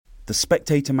The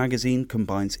Spectator magazine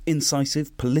combines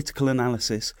incisive political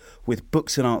analysis with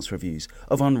books and arts reviews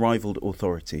of unrivalled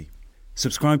authority.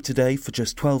 Subscribe today for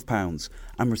just £12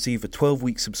 and receive a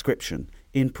 12-week subscription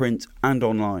in print and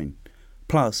online,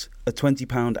 plus a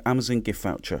 £20 Amazon gift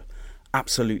voucher,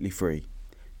 absolutely free.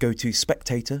 Go to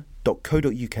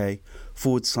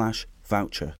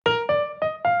spectator.co.uk/voucher.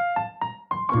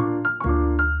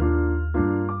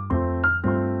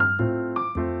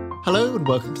 Hello and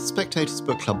welcome to the Spectator's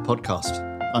Book Club podcast.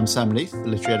 I'm Sam Leith, the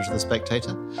literary editor of The Spectator,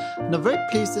 and I'm very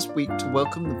pleased this week to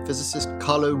welcome the physicist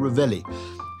Carlo Rovelli,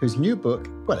 whose new book,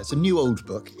 well, it's a new old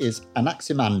book, is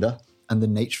Anaximander and the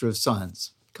Nature of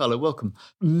Science. Carlo, welcome.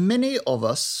 Many of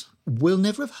us will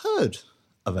never have heard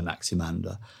of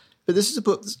Anaximander, but this is a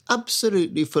book that's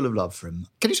absolutely full of love for him.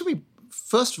 Can you tell me,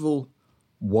 first of all,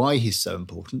 why he's so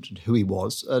important and who he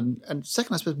was, and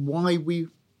second, I suppose,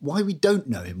 why we don't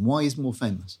know him, why he's more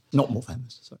famous. Not more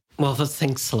famous, sorry. Well, first,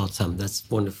 thanks a lot, Sam. That's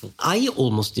wonderful. I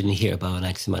almost didn't hear about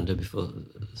Anaximander before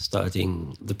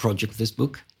starting the project of this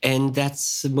book. And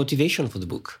that's the motivation for the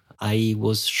book. I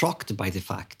was shocked by the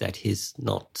fact that he's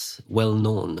not well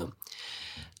known.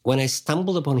 When I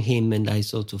stumbled upon him and I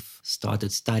sort of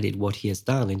started studying what he has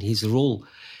done and his role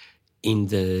in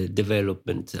the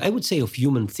development, I would say, of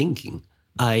human thinking,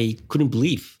 I couldn't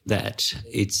believe that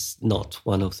it's not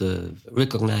one of the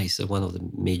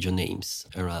major names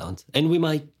around. And we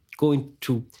might go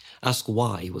into ask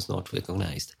why he was not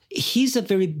recognized. He's a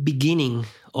very beginning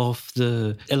of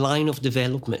a line of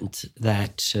development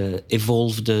that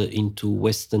evolved into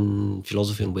Western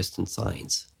philosophy and Western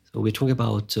science. So we're talking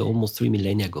about almost 3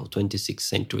 millennia ago, 26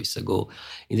 centuries ago,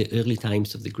 in the early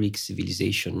times of the Greek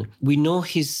civilization. We know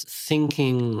his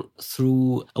thinking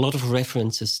through a lot of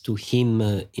references to him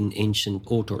in ancient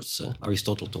authors.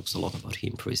 Aristotle talks a lot about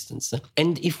him, for instance.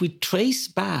 And if we trace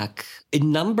back a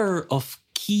number of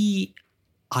key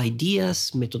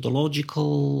ideas,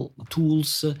 methodological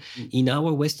tools in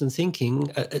our Western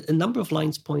thinking, a number of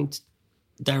lines point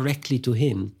directly to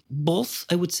him. Both,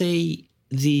 I would say,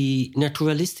 the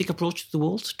naturalistic approach to the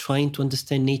world, trying to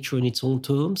understand nature in its own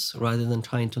terms, rather than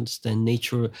trying to understand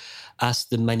nature as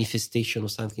the manifestation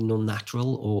of something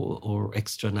non-natural or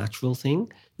extra-natural thing.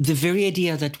 The very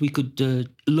idea that we could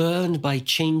learn by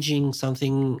changing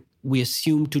something we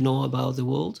assume to know about the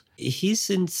world. He's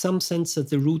in some sense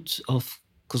at the root of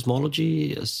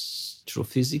cosmology,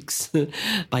 astrophysics,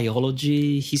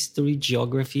 biology, history,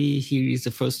 geography. He is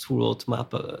the first who wrote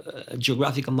a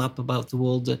geographical map about the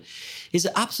world. He's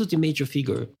an absolutely major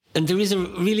figure. And there is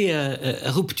really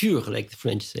a rupture, like the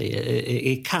French say,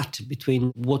 a cut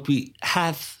between what we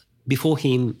have before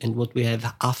him and what we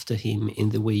have after him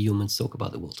in the way humans talk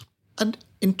about the world. And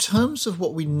in terms of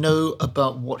what we know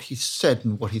about what he said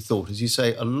and what he thought, as you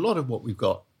say, a lot of what we've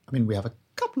got, I mean, we have a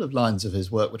couple of lines of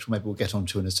his work, which maybe we'll get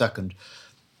onto in a second.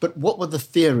 But what were the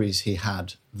theories he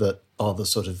had that are the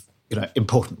sort of,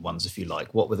 important ones, if you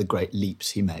like? What were the great leaps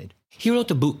he made? He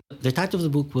wrote a book. The title of the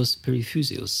book was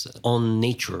Periphysios, on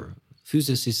nature.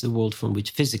 Physis is the word from which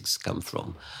physics come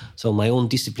from. So my own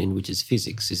discipline, which is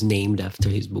physics, is named after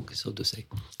his book, so to say.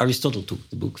 Aristotle took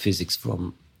the book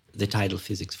the title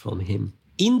Physics from him.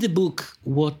 In the book,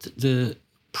 what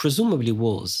presumably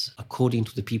was, according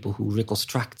to the people who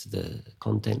reconstruct the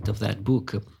content of that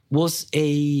book, was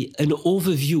an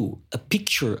overview, a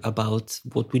picture about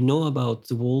what we know about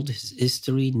the world,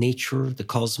 history, nature, the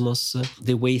cosmos,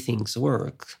 the way things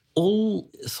work, all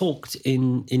thought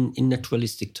in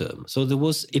naturalistic terms. So there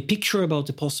was a picture about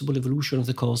the possible evolution of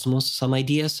the cosmos, some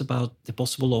ideas about the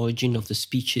possible origin of the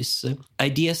species,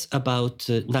 ideas about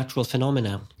natural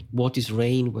phenomena. What is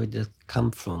rain? Where did it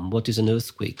come from? What is an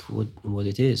earthquake? What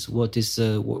it is? What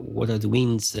are the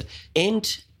winds?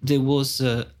 And there was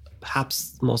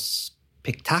perhaps the most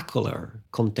spectacular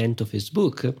content of his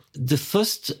book, the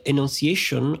first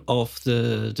enunciation of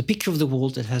the picture of the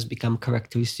world that has become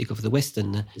characteristic of the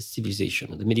Western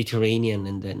civilization, the Mediterranean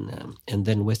and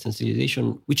then Western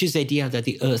civilization, which is the idea that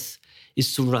the Earth is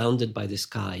surrounded by the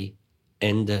sky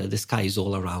and the sky is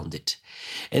all around it.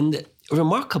 And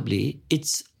remarkably,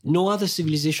 no other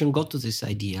civilization got to this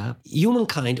idea.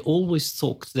 Humankind always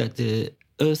thought that the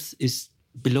Earth is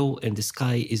below and the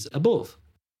sky is above.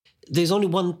 There's only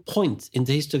one point in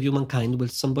the history of humankind where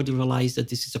somebody realized that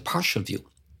this is a partial view.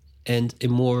 And a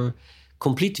more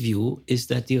complete view is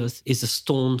that the Earth is a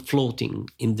stone floating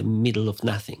in the middle of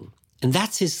nothing. And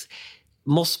that's his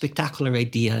most spectacular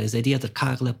idea, is the idea that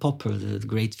Karl Popper, the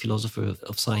great philosopher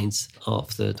of science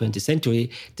of the 20th century,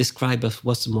 described as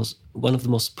one of the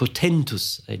most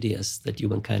portentous ideas that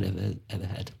humankind ever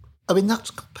had. I mean, that's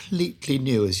completely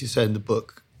new, as you say in the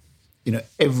book.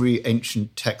 every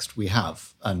ancient text we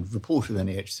have and report of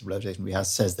any ancient civilization we have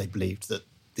says they believed that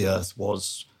the Earth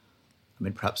was,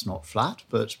 perhaps not flat,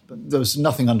 but there was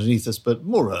nothing underneath us but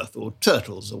more Earth or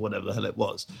turtles or whatever the hell it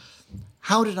was.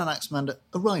 How did Anaximander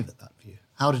arrive at that view?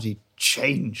 How did he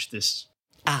change this?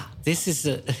 This is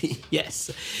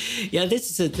yes. Yeah,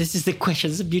 this is the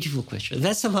question. It's a beautiful question.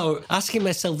 That's somehow asking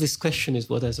myself this question is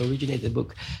what has originated the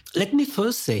book. Let me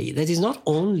first say that it's not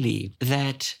only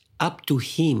that up to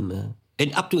him,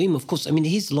 of course,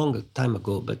 he's long time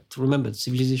ago, but remember,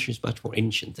 civilization is much more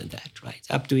ancient than that, right?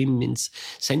 Up to him means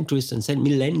centuries and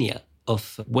millennia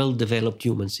of well-developed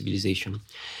human civilization.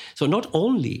 So not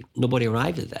only nobody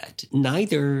arrived at that,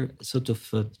 neither sort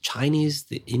of Chinese,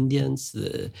 the Indians,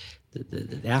 the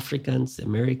Africans, the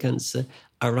Americans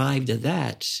arrived at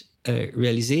that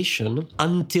realization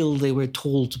until they were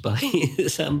told by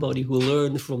somebody who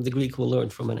learned from the Greek, who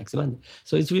learned from Anaximander.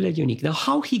 So it's really unique. Now,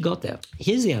 how he got there?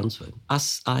 Here's the answer.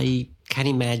 As I can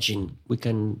imagine, we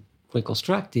can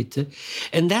reconstruct it.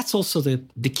 And that's also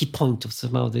the key point of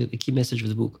somehow the key message of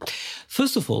the book.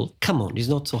 First of all, come on, it's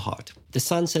not so hard. The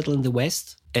sun settles in the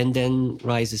west and then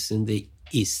rises in the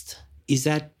east. Is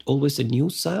that always a new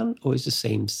sun or is the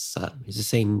same sun? It's the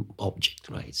same object,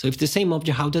 right? So if the same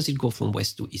object, how does it go from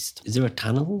west to east? Is there a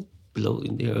tunnel below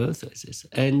in the earth?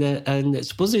 And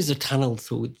suppose there's a tunnel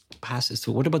through it passes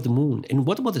through. What about the moon? And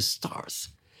what about the stars?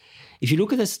 If you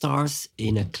look at the stars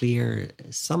in a clear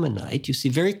summer night, you see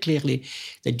very clearly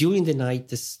that during the night,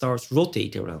 the stars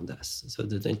rotate around us. So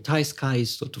the entire sky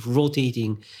is sort of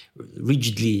rotating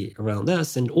rigidly around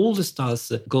us, and all the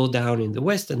stars go down in the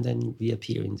west and then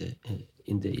reappear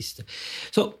in the east.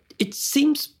 So it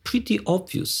seems pretty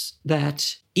obvious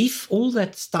that if all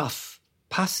that stuff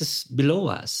passes below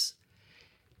us,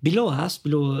 below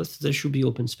Earth, there should be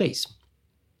open space.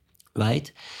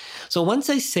 Right? So once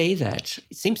I say that,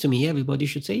 it seems to me everybody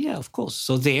should say, yeah, of course.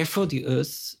 So therefore, the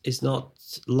Earth is not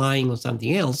lying on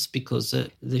something else because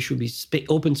there should be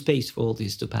open space for all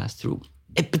this to pass through.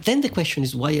 But then the question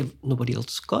is, why have nobody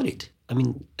else got it?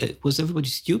 Was everybody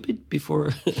stupid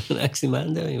before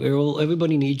Anaximander?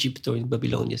 Everybody in Egypt or in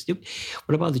Babylonia stupid.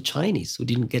 What about the Chinese who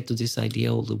didn't get to this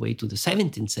idea all the way to the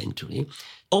 17th century?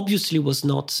 Obviously, it was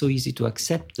not so easy to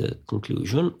accept the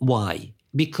conclusion. Why?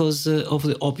 Because of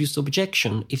the obvious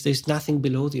objection. If there's nothing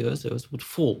below the Earth would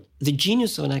fall. The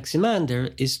genius of Anaximander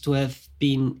is to have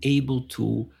been able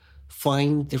to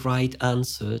find the right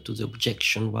answer to the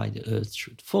objection why the Earth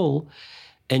should fall.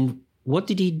 And what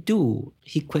did he do?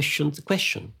 He questioned the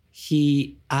question.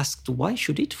 He asked, why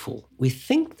should it fall? We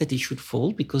think that it should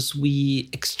fall because we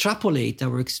extrapolate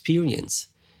our experience,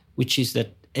 which is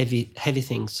that heavy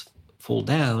things fall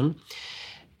down.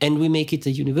 And we make it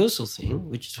a universal thing,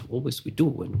 which always we do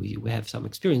when we have some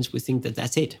experience. We think that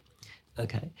that's it,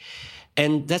 okay?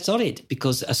 And that's not it,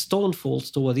 because a stone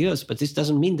falls toward the Earth, but this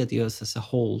doesn't mean that the Earth as a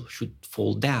whole should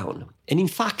fall down. And in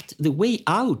fact, the way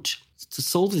out to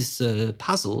solve this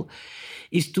puzzle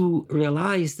is to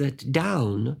realize that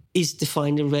down is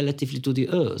defined relatively to the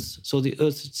Earth. So the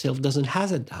Earth itself doesn't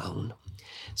have a down.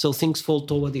 So things fall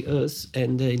toward the Earth,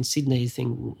 and in Sydney,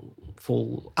 things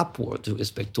fall upward with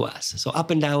respect to us. So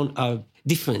up and down are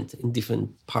different in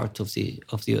different parts of the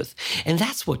Earth. And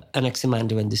that's what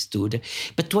Anaximander understood.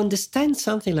 But to understand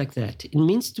something like that, it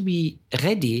means to be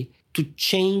ready to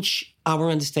change our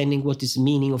understanding what is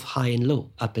meaning of high and low,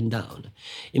 up and down.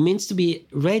 It means to be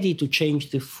ready to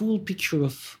change the full picture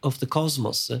of the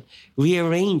cosmos,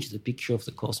 rearrange the picture of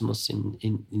the cosmos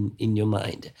in your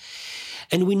mind.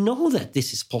 And we know that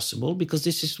this is possible because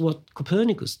this is what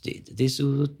Copernicus did. This is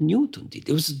what Newton did.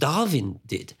 It was Darwin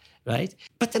did, right?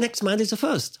 But Anaximander is the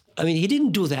first. He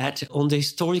didn't do that on the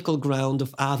historical ground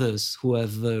of others who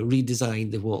have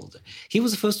redesigned the world. He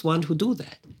was the first one who do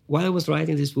that. While I was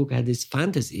writing this book, I had this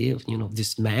fantasy of,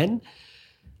 this man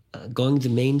going the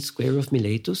main square of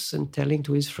Miletus and telling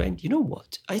to his friend, you know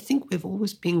what? I think we've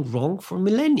always been wrong for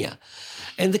millennia.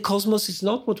 And the cosmos is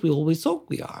not what we always thought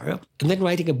we are. And then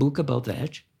writing a book about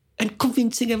that and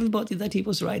convincing everybody that he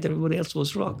was right, everybody else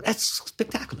was wrong. That's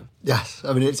spectacular. Yes.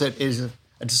 It's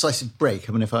a decisive break.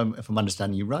 If I'm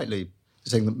understanding you rightly,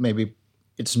 saying that maybe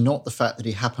it's not the fact that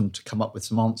he happened to come up with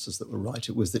some answers that were right.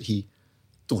 It was that he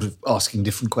thought of asking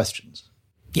different questions.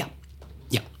 Yeah.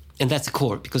 And that's the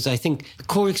core, because I think the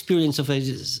core experience of a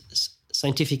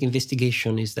scientific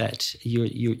investigation is that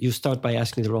you start by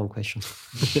asking the wrong question,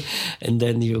 and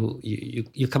then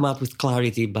you come out with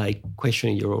clarity by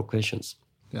questioning your own questions.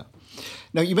 Yeah.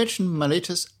 Now, you mentioned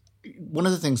Miletus. One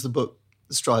of the things the book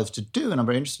strives to do, and I'm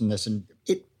very interested in this, and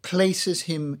it places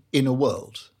him in a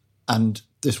world. And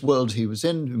this world he was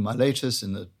in Miletus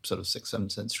in the sort of 6th,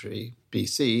 7th century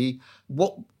BC,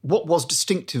 what was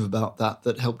distinctive about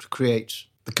that helped create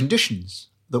the conditions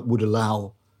that would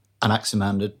allow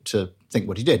Anaximander to think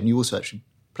what he did? And you also actually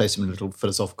place him in a little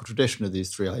philosophical tradition of these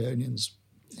three Ionians,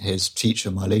 his teacher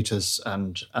Miletus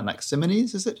and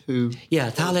Anaximenes, is it?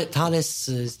 Thales'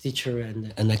 his teacher,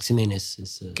 and Anaximenes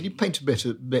is... Can you paint a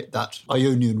bit that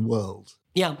Ionian world?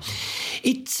 Yeah,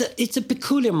 it's a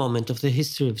peculiar moment of the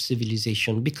history of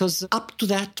civilization, because up to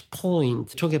that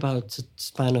point, talking about a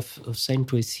span of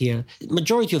centuries here,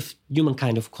 majority of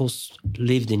humankind, of course,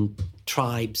 lived in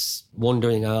tribes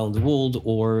wandering around the world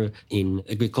or in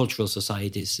agricultural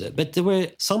societies. But there were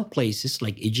some places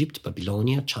like Egypt,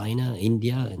 Babylonia, China,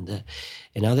 India,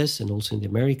 and others, and also in the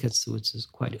Americas, so it's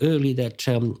quite early, that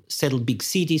settled big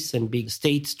cities and big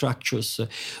state structures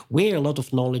where a lot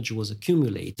of knowledge was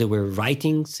accumulated. There were writings,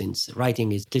 since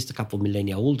writing is at least a couple of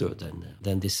millennia older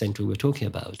than this century we're talking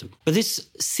about. But this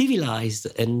civilized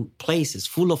and places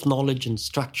full of knowledge and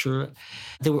structure,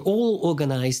 they were all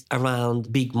organized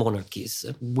around big monarchies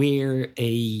where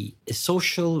a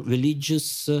social,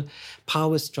 religious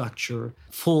power structure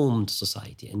formed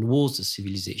society and was a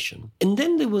civilization. And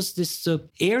then there was this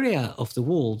area of the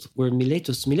world where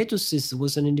Miletus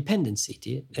was an independent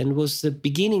city and was the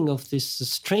beginning of this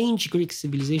strange Greek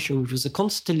civilization, which was a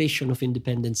constellation of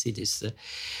independent cities,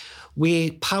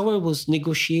 where power was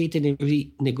negotiated and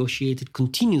renegotiated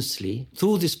continuously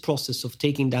through this process of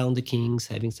taking down the kings,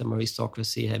 having some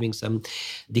aristocracy, having some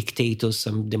dictators,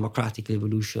 some democratic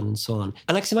revolution, and so on.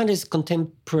 Anaximander is a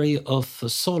contemporary of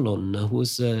Solon, who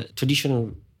was a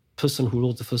traditional person who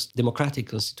wrote the first democratic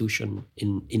constitution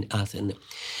in Athens.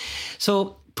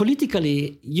 So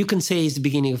politically, you can say it's the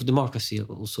beginning of democracy.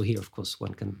 Also here, of course,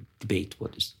 one can debate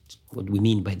what we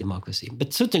mean by democracy.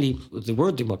 But certainly the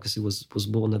word democracy was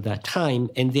born at that time,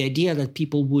 and the idea that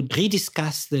people would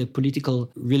rediscuss the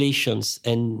political relations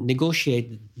and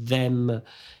negotiate them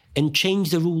and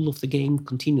change the rule of the game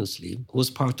continuously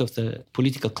was part of the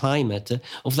political climate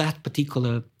of that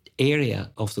particular area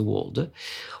of the world,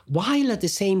 while at the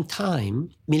same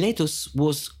time, Miletus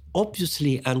was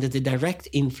obviously under the direct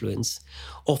influence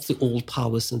of the old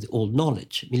powers and the old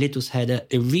knowledge. Miletus had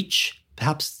a rich,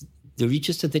 perhaps the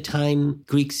richest at the time,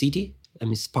 Greek city. I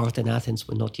mean, Sparta and Athens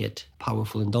were not yet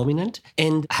powerful and dominant,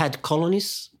 and had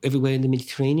colonies everywhere in the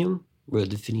Mediterranean, where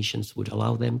the Phoenicians would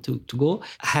allow them to go,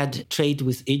 had trade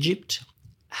with Egypt,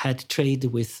 had trade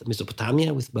with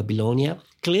Mesopotamia, with Babylonia.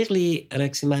 Clearly,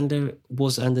 Anaximander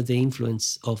was under the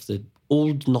influence of the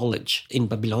old knowledge. In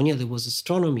Babylonia, there was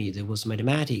astronomy, there was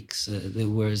mathematics, there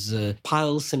was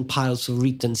piles and piles of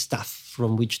written stuff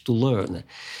from which to learn.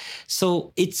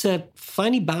 So it's a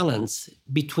funny balance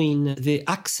between the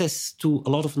access to a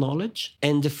lot of knowledge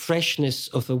and the freshness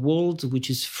of a world which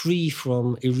is free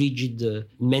from a rigid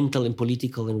mental and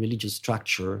political and religious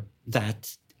structure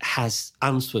that has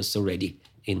answers already.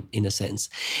 In a sense.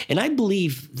 And I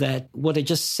believe that what I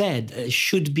just said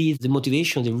should be the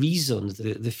motivation, the reason,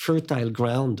 the fertile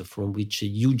ground from which a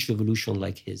huge revolution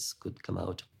like his could come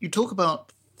out. You talk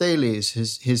about Thales,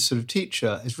 his sort of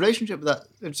teacher, his relationship with that,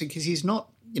 because he's not,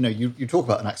 you talk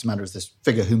about Anaximander as this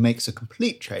figure who makes a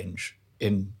complete change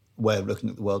in way of looking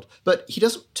at the world, but he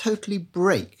doesn't totally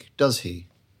break, does he,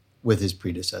 with his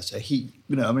predecessor?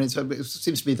 It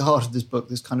seems to be the heart of this book,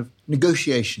 this kind of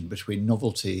negotiation between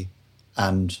novelty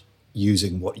and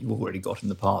using what you've already got in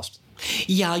the past.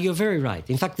 Yeah, you're very right.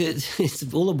 In fact,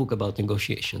 it's all a book about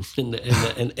negotiations and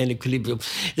equilibrium.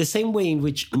 The same way in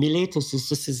which Miletus is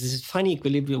just this funny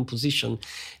equilibrium position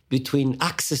between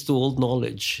access to old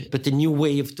knowledge, but a new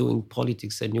way of doing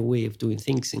politics, a new way of doing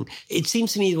things. And it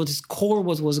seems to me what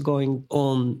was going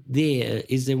on there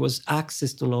is there was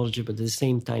access to knowledge, but at the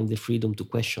same time, the freedom to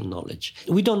question knowledge.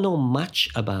 We don't know much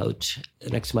about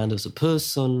Anaximander as a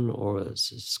person or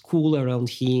as a school around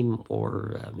him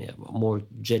or more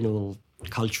general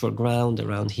cultural ground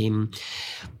around him.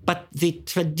 But the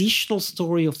traditional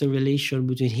story of the relation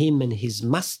between him and his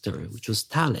master, which was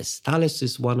Thales. Thales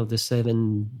is one of the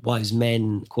 7 wise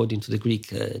men, according to the Greek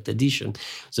tradition.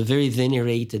 He's a very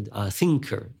venerated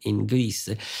thinker in Greece.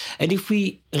 And if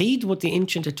we read what the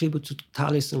ancient attribute to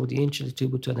Thales and what the ancient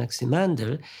attribute to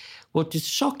Anaximander, what is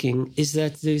shocking is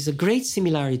that there is a great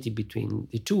similarity between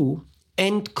the two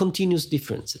and continuous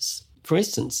differences. For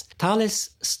instance, Thales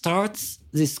starts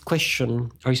this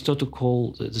question Aristotle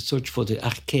called the search for the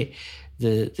arche,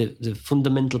 the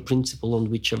fundamental principle on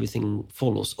which everything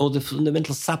follows, or the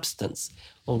fundamental substance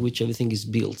on which everything is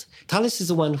built. Thales is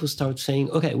the one who starts saying,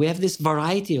 okay, we have this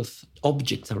variety of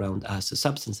objects around us, a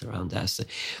substance around us.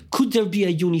 Could there be a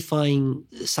unifying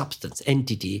substance,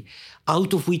 entity,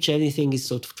 out of which anything is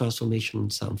sort of transformation in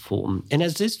some form? And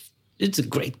as this, it's a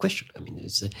great question. I mean,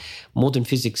 modern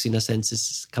physics, in a sense,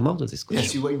 has come out of this question.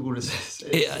 Yes, what you want to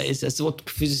say. That's what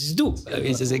physicists do.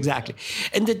 Exactly.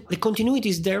 And the continuity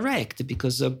is direct,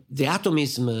 because the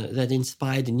atomism that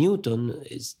inspired Newton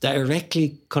is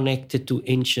directly connected to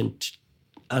ancient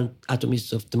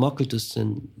atomism of Democritus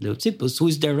and Leucippus, who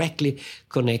is directly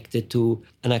connected to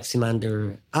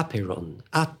Anaximander Aperon.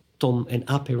 Atom and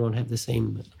aperon have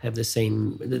the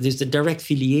same. There's a direct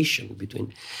filiation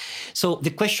between. So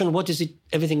the question, what is it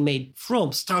everything made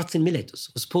from, starts in Miletus,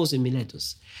 was posed in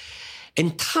Miletus.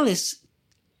 And Thales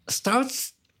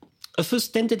starts a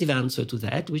first tentative answer to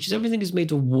that, which is everything is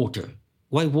made of water.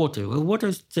 Why water? Well, water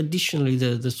is traditionally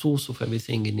the source of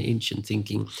everything in ancient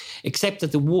thinking, except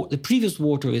that the previous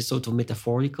water is sort of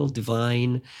metaphorical,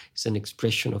 divine, it's an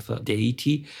expression of a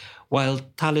deity, while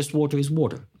Thales' water is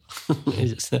water.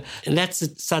 And that's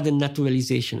a sudden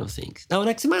naturalization of things. Now,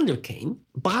 Anaximander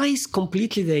buys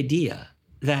completely the idea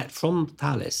that from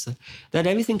Thales, that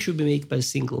everything should be made by a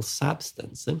single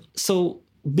substance. So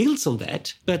builds on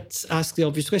that, but asks the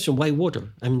obvious question, why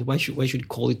water? I mean, why should you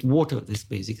call it water, this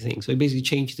basic thing? So he basically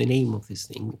changed the name of this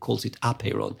thing, calls it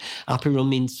aperon. Aperon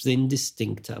means the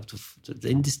indistinct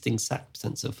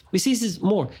substance of. We see this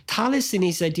more. Thales, in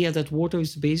his idea that water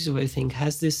is the basis of everything,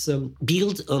 has this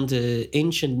build on the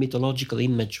ancient mythological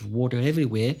image of water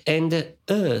everywhere, and the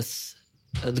earth,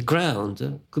 the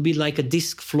ground, could be like a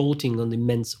disk floating on the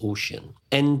immense ocean.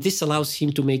 And this allows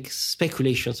him to make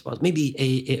speculations about maybe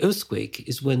a earthquake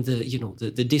is when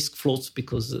the disk floats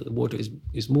because the water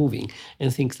is moving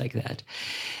and things like that.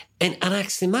 And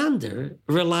Anaximander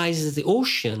realizes the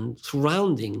ocean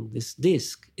surrounding this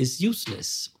disk is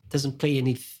useless, doesn't play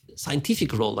any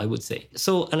scientific role, I would say.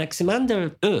 So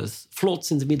Anaximander Earth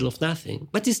floats in the middle of nothing,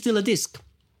 but is still a disk,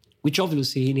 which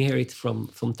obviously he inherits from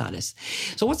Thales.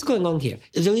 So what's going on here?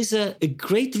 There is a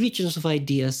great richness of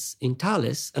ideas in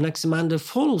Thales. Anaximander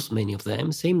follows many of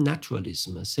them, same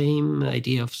naturalism, same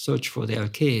idea of search for the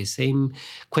arche, same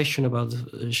question about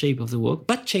the shape of the world,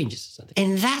 but changes something.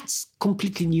 And that's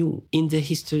completely new in the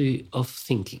history of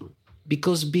thinking.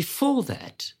 Because before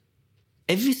that,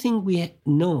 everything we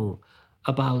know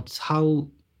about how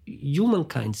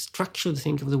humankind structure the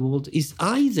thinking of the world is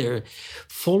either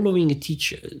following a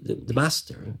teacher, the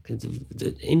master,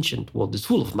 the ancient world is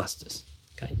full of masters.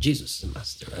 Okay? Jesus is a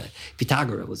master,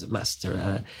 Pythagoras was a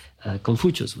master,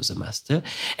 Confucius was a master,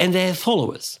 and they have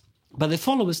followers. But the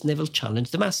followers never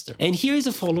challenge the master. And here is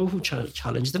a follower who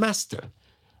challenged the master.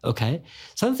 Okay?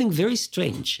 Something very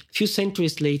strange. A few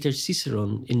centuries later,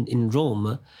 Cicero in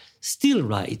Rome still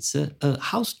writes,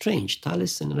 how strange,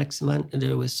 Thales and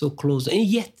Anaximander were so close, and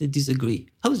yet they disagree.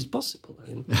 How is it possible?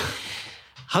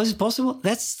 How is it possible?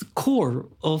 That's the core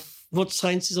of what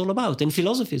science is all about and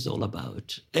philosophy is all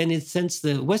about. And in a sense,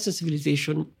 the Western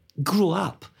civilization grew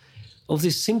up of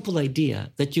this simple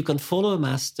idea that you can follow a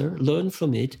master, learn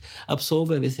from it,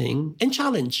 absorb everything, and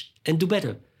challenge, and do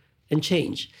better, and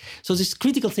change. So this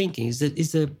critical thinking is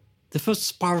the first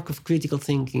spark of critical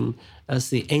thinking as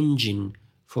the engine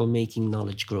for making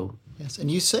knowledge grow. Yes, and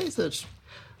you say that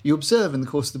you observe in the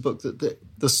course of the book that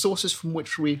the sources from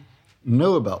which we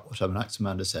know about what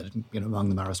Anaximander said, among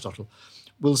them Aristotle,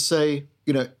 will say,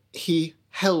 he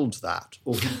held that,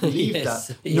 or he believed yes,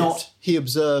 that, yes. not he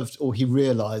observed, or he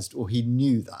realised, or he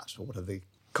knew that, or whatever the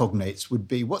cognates would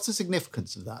be. What's the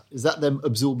significance of that? Is that them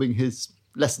absorbing his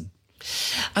lesson?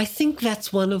 I think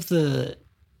that's one of the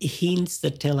hints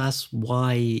that tell us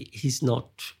why he's not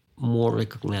more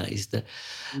recognized.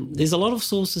 There's a lot of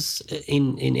sources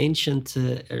in ancient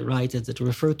writers that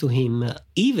refer to him,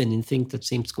 even in things that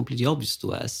seems completely obvious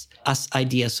to us, as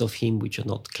ideas of him which are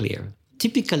not clear.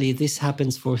 Typically, this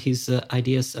happens for his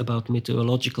ideas about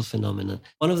meteorological phenomena.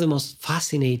 One of the most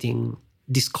fascinating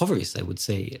discoveries, I would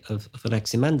say, of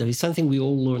Anaximander is something we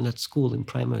all learn at school, in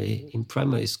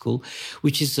primary school,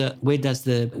 which is where does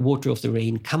the water of the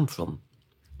rain come from?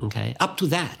 Okay. Up to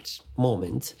that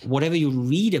moment, whatever you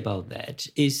read about that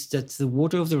is that the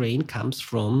water of the rain comes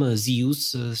from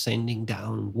Zeus sending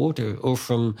down water, or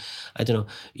from,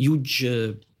 huge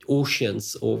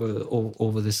oceans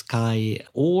over the sky,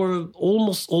 or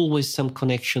almost always some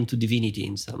connection to divinity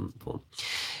in some form.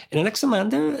 And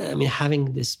Anaximander,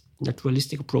 having this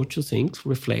naturalistic approach to things,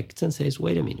 reflects and says,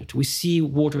 wait a minute, we see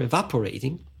water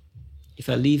evaporating. If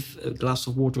I leave a glass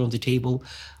of water on the table,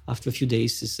 after a few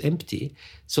days it's empty.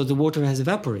 So the water has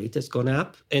evaporated, it's gone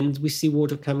up, and we see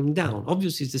water coming down.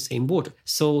 Obviously, it's the same water.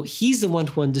 So he's the one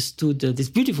who understood this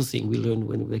beautiful thing we learned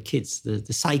when we were kids,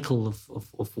 the cycle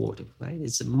of water. Right?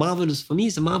 It's a marvelous, for me,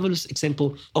 it's a marvelous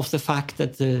example of the fact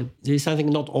that there is something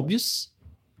not obvious.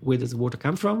 Where does the water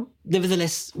come from?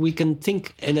 Nevertheless, we can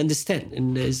think and understand,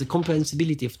 and there's a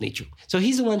comprehensibility of nature. So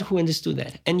he's the one who understood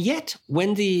that. And yet,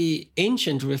 when the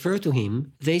ancients refer to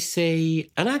him, they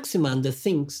say Anaximander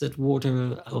thinks that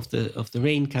water of the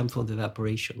rain comes from the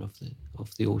evaporation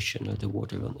of the ocean or the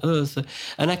water on earth.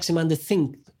 Anaximander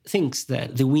thinks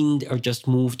that the wind are just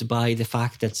moved by the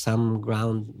fact that some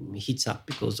ground heats up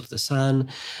because of the sun.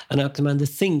 Anaximander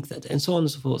thinks that, and so on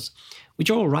and so forth, which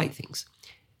are all right things.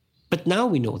 But now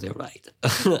we know they're right.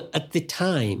 At the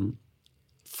time,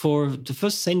 for the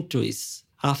first centuries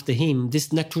after him,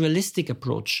 this naturalistic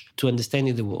approach to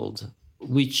understanding the world,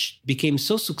 which became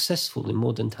so successful in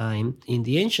modern time, in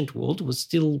the ancient world was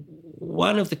still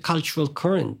one of the cultural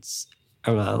currents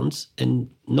around and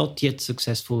not yet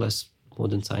successful as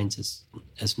modern science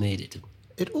has made it.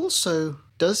 It also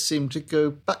does seem to go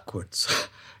backwards.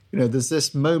 There's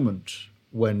this moment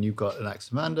when you've got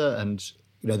Anaximander and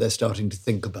they're starting to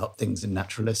think about things in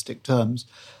naturalistic terms.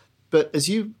 But as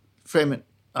you frame it,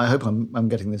 I hope I'm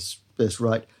getting this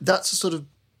right, that's a sort of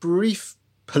brief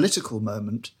political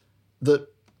moment that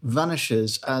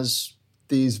vanishes as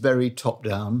these very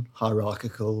top-down,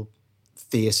 hierarchical,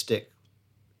 theistic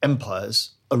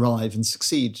empires arrive and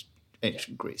succeed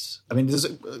ancient Greece. I mean,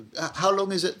 how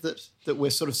long is it that we're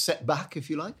sort of set back, if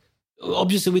you like?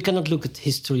 Obviously, we cannot look at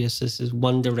history as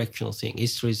one directional thing.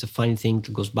 History is a fine thing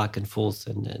that goes back and forth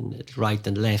and right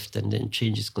and left and then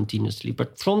changes continuously.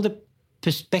 But from the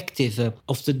perspective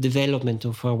of the development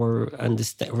of our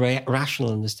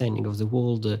rational understanding of the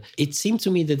world, it seems to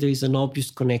me that there is an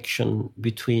obvious connection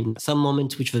between some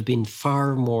moments which have been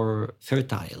far more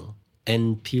fertile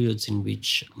and periods in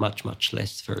which much, much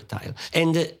less fertile.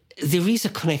 And there is a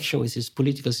connection with this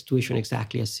political situation,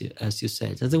 exactly as you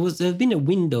said. There have been a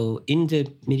window in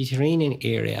the Mediterranean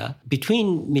area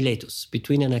between Miletus,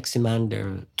 between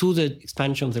Anaximander, to the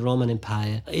expansion of the Roman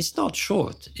Empire. It's not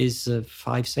short. It's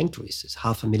 5 centuries. It's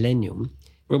half a millennium.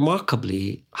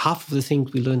 Remarkably, half of the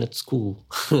things we learn at school,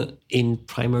 in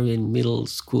primary and middle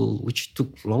school, which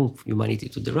took long for humanity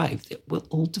to derive, they were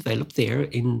all developed there.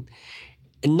 And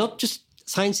not just,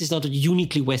 science is not a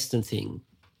uniquely Western thing,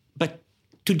 but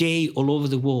today, all over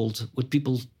the world, what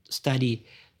people study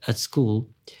at school,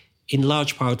 in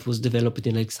large part was developed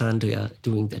in Alexandria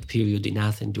during that period, in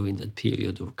Athens during that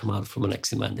period, or come out from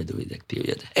Anaximander during that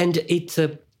period. And it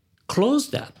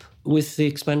closed up with the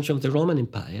expansion of the Roman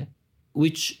Empire,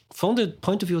 which, from the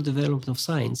point of view of development of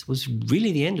science, was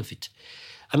really the end of it.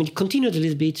 I mean, it continued a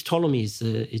little bit. Ptolemy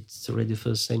it's already the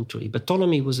 1st century, but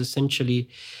Ptolemy was essentially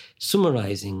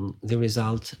summarizing the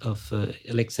result of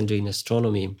Alexandrian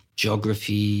astronomy,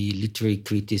 geography, literary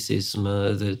criticism,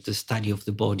 the study of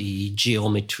the body,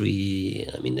 geometry.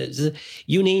 I mean,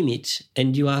 you name it,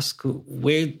 and you ask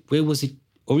where was it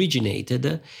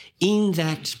originated in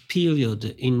that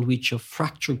period in which a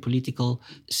fractured political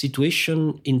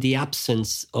situation, in the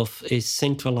absence of a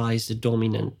centralized,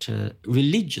 dominant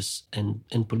religious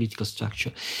and political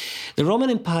structure. The Roman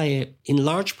Empire, in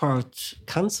large part,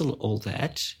 cancelled all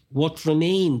that. What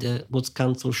remained was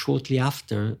cancelled shortly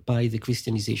after by the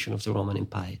Christianization of the Roman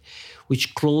Empire,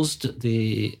 which closed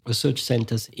the research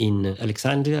centers in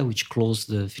Alexandria, which closed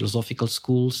the philosophical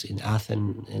schools in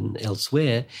Athens and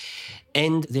elsewhere,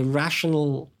 and the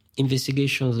rational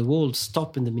investigation of the world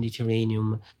stopped in the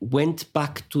Mediterranean, went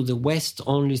back to the West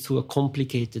only through a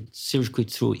complicated circuit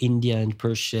through India and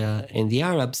Persia and the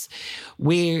Arabs,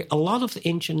 where a lot of the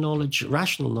ancient knowledge,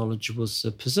 rational knowledge, was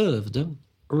preserved,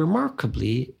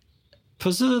 remarkably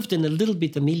preserved and a little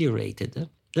bit ameliorated.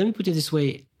 Let me put it this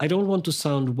way. I don't want to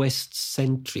sound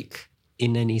West-centric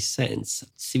in any sense.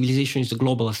 Civilization is a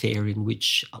global affair in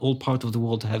which all parts of the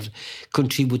world have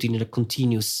contributed in a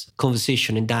continuous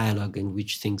conversation and dialogue in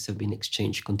which things have been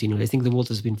exchanged continually. I think the world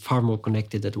has been far more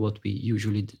connected than what we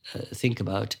usually think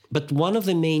about. But one of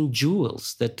the main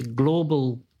jewels that the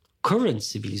global current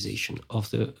civilization of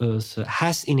the Earth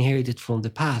has inherited from the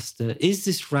past is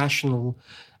this rational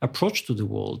approach to the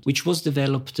world, which was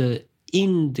developed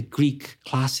in the Greek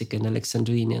classic and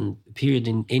Alexandrian period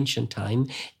in ancient time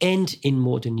and in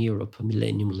modern Europe a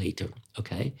millennium later.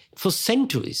 Okay, for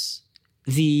centuries,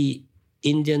 the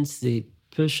Indians, the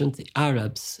Persians, the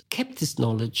Arabs kept this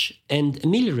knowledge and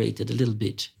ameliorated a little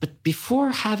bit. But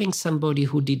before having somebody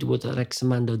who did what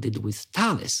Anaximander did with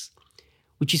Thales,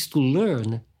 which is to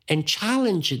learn and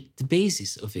challenge the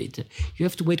basis of it, you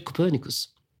have to wait Copernicus.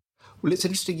 Well, it's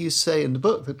interesting you say in the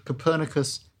book that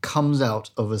Copernicus comes out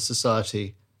of a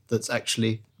society that's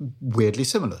actually weirdly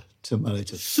similar to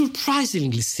Miletus.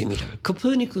 Surprisingly similar.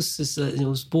 Copernicus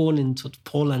was born in sort of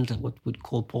Poland, what we'd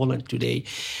call Poland today,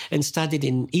 and studied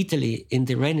in Italy in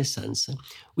the Renaissance,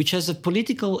 which has a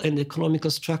political and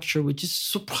economical structure which is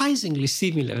surprisingly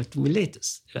similar to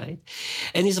Miletus, right?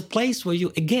 And is a place where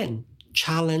you, again,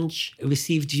 challenge a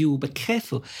received view, but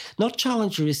careful, not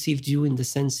challenge a received view in the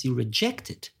sense you reject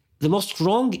it. The most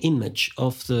wrong image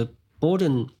of the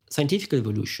modern scientific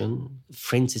revolution,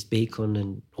 Francis Bacon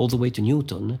and all the way to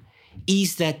Newton,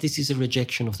 is that this is a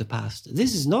rejection of the past.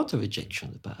 This is not a rejection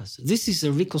of the past. This is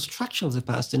a reconstruction of the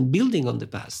past and building on the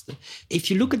past. If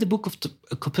you look at the book of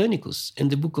Copernicus and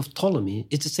the book of Ptolemy,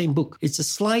 it's the same book. It's a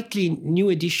slightly new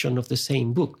edition of the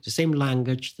same book, the same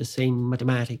language, the same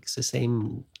mathematics, the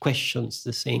same questions,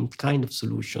 the same kind of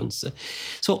solutions.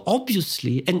 So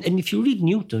obviously, and if you read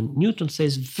Newton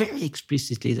says very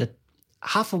explicitly that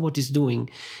half of what he's doing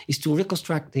is to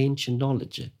reconstruct the ancient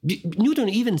knowledge. Newton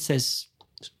even says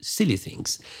silly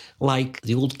things, like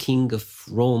the old king of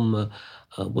Rome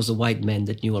was a white man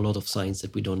that knew a lot of science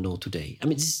that we don't know today. I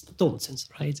mean, this is nonsense,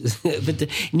 right? But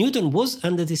Newton was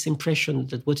under this impression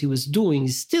that what he was doing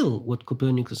is still what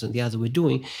Copernicus and the others were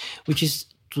doing, which is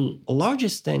to a large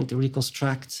extent to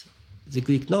reconstruct the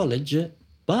Greek knowledge,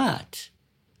 but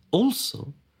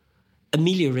also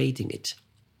ameliorating it.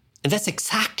 And that's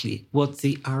exactly what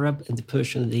the Arab and the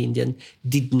Persian and the Indian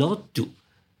did not do.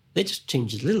 They just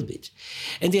changed it a little bit.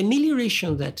 And the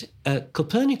amelioration that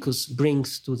Copernicus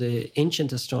brings to the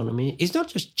ancient astronomy is not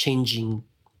just changing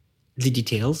the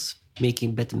details,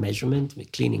 making better measurement,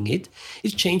 cleaning it.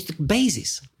 It's changed the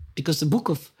basis. Because the book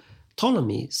of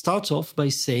Ptolemy starts off by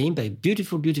saying, by a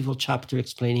beautiful, beautiful chapter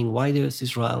explaining why the Earth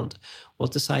is round,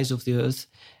 what the size of the Earth,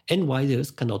 and why the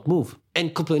Earth cannot move.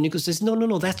 And Copernicus says,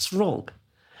 no, that's wrong.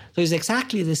 So it's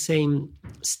exactly the same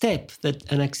step that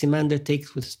Anaximander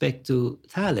takes with respect to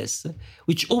Thales,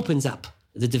 which opens up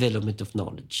the development of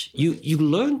knowledge. You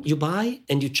learn, you buy,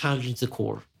 and you challenge the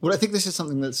core. Well, I think this is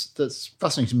something that's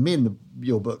fascinating to me in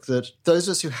your book, that those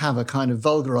of us who have a kind of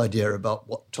vulgar idea about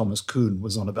what Thomas Kuhn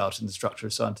was on about in The Structure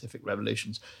of Scientific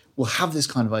Revelations will have this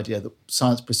kind of idea that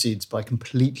science proceeds by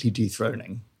completely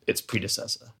dethroning its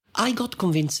predecessor. I got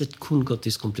convinced that Kuhn got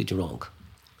this completely wrong.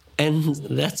 And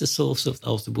that's the source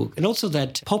of the book. And also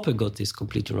that Popper got this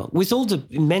completely wrong. With all the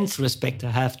immense respect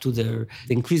I have to the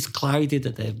increased clarity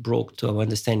that they have brought to our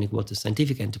understanding of what the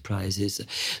scientific enterprise is,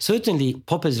 certainly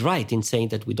Popper is right in saying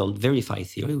that we don't verify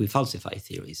theory, we falsify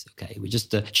theories. Okay, we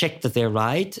just check that they're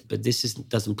right, but this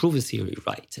doesn't prove a theory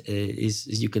right.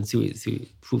 You can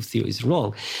prove theories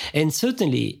wrong. And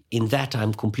certainly in that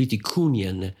I'm completely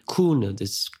Kuhnian. Kuhn,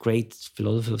 this great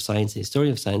philosopher of science and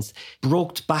historian of science,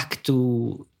 brought back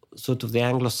to sort of the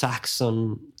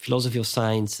Anglo-Saxon philosophy of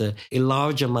science, a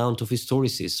large amount of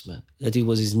historicism that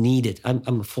is needed.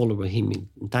 I'm a follower of him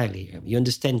entirely here. You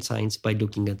understand science by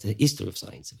looking at the history of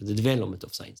science, the development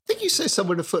of science. I think you say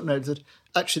somewhere in a footnote that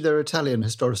actually there are Italian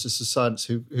historicists of science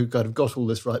who kind of got all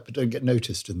this right but don't get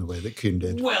noticed in the way that Kuhn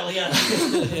did. Well, yeah,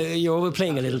 you're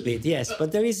overplaying a little bit, yes.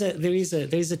 But there is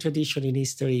a tradition in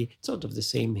history, sort of the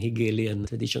same Hegelian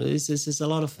tradition. There's a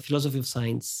lot of philosophy of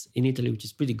science in Italy which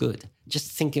is pretty good.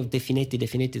 Just thinking of De Finetti,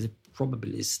 the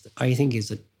probabilist, I think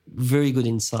is a very good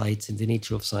insight in the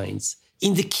nature of science.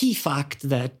 In the key fact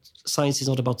that science is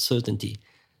not about certainty.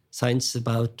 Science is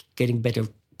about getting better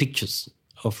pictures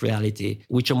of reality,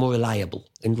 which are more reliable.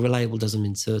 And reliable doesn't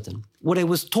mean certain. What I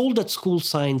was told at school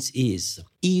science is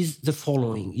the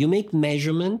following. You make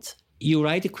measurement, you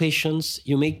write equations,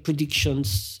 you make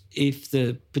predictions. If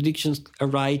the predictions are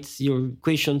right, your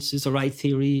equations is a right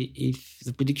theory. If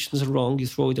the predictions are wrong, you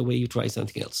throw it away, you try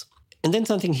something else. And then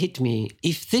something hit me.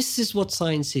 If this is what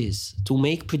science is, to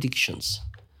make predictions,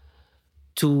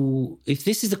 if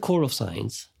this is the core of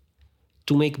science,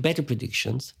 to make better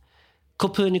predictions,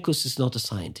 Copernicus is not a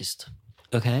scientist,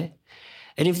 okay?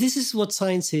 And if this is what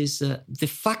science is, the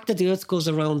fact that the Earth goes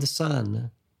around the sun,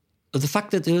 or the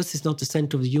fact that the Earth is not the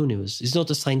center of the universe, is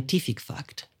not a scientific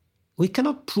fact. We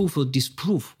cannot prove or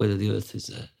disprove whether the Earth is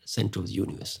a center of the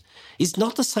universe. It's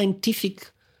not a scientific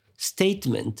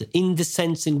statement in the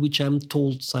sense in which I'm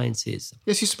told science is.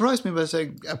 Yes, you surprised me by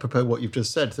saying, apropos what you've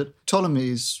just said, that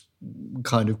Ptolemy's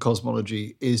kind of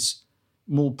cosmology is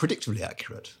more predictably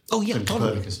accurate. Oh yeah,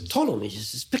 Ptolemy is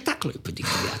spectacularly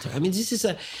predictably accurate. I mean,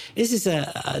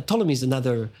 Ptolemy is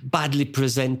another badly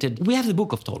presented. We have the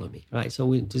book of Ptolemy, right?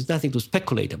 So there's nothing to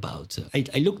speculate about.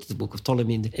 I looked at the book of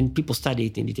Ptolemy and people study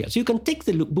it in detail. So you can take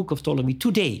the book of Ptolemy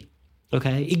today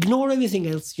Okay, ignore everything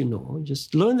else you know.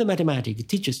 Just learn the mathematics. It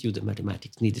teaches you the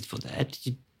mathematics needed for that.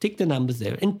 You take the numbers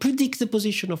there and predict the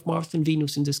position of Mars and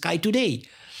Venus in the sky today.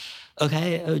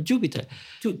 Okay, Jupiter,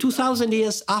 2,000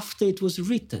 years after it was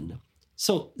written.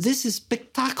 So this is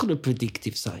spectacular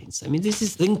predictive science. I mean, this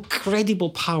is the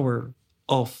incredible power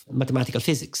of mathematical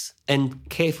physics and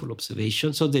careful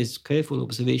observation. So there's careful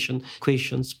observation,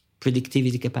 equations,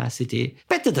 predictivity capacity,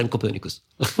 better than Copernicus,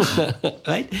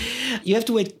 right? You have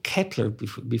to wait Kepler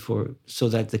before so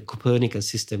that the Copernican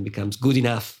system becomes good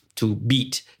enough to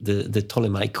beat the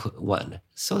Ptolemaic one.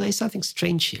 So there's something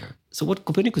strange here. So what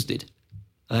Copernicus did,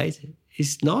 right,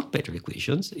 is not better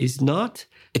equations, is not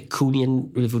a Kuhnian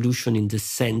revolution in the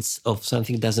sense of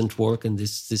something doesn't work and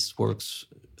this works.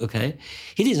 Okay,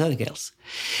 he did nothing else.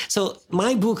 So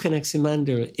my book,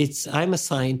 Anaximander, I'm a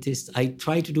scientist. I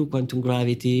try to do quantum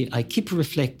gravity. I keep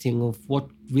reflecting of what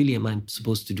really am I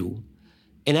supposed to do.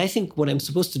 And I think what I'm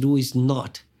supposed to do is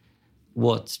not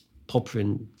what Popper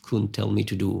and Kuhn tell me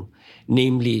to do,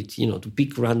 namely, to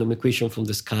pick random equation from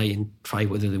the sky and try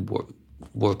whether they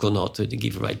work or not, or they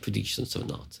give right predictions or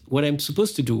not. What I'm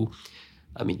supposed to do,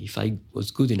 I mean, if I was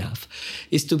good enough,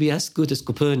 is to be as good as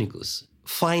Copernicus.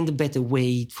 Find a better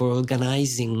way for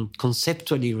organizing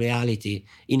conceptually reality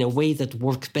in a way that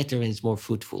works better and is more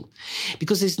fruitful.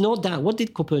 Because there's no doubt, what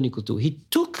did Copernicus do? He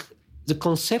took the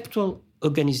conceptual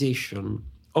organization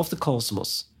of the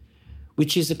cosmos,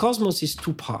 which is the cosmos is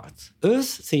two parts. Earth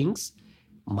things,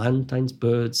 mountains,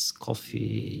 birds,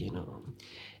 coffee,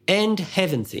 and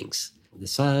heaven things, the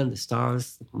sun, the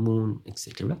stars, the moon,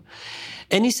 etc.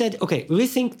 And he said, okay, we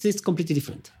think this is completely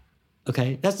different.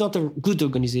 Okay, that's not a good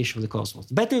organization of the cosmos.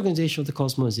 The better organization of the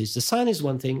cosmos is the sun is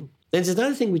one thing. Then there's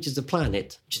another thing, which is the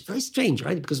planet, which is very strange,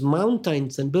 right? Because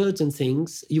mountains and birds and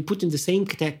things, you put in the same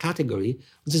category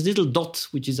with this little dot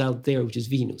which is out there, which is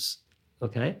Venus.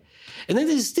 Okay? And then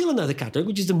there's still another category,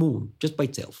 which is the moon, just by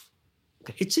itself.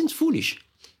 Okay? It seems foolish.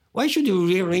 Why should you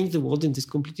rearrange the world in these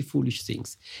completely foolish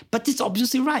things? But it's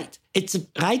obviously right. It's a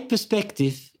right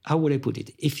perspective. How would I put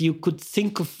it? If you could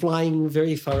think of flying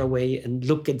very far away and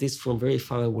look at this from very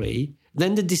far away,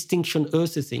 then the distinction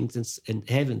earthly things and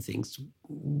heaven things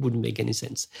wouldn't make any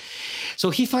sense.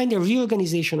 So he finds a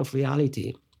reorganization of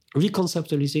reality,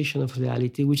 reconceptualization of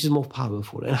reality, which is more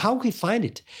powerful. And how he find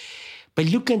it? By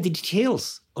looking at the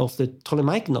details of the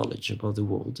Ptolemaic knowledge about the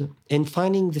world and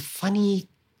finding the funny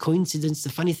coincidence, the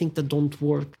funny things that don't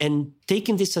work, and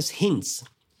taking this as hints.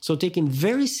 So taking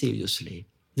very seriously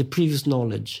the previous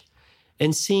knowledge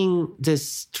and seeing the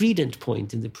strident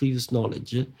point in the previous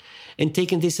knowledge and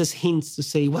taking this as hints to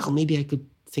say, well, maybe I could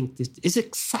think this is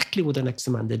exactly what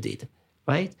Anaximander did,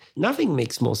 right? Nothing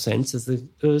makes more sense as the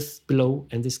earth below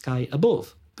and the sky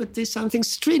above. But there's something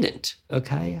strident,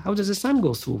 okay? How does the sun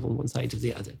go through from one side to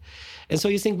the other? And so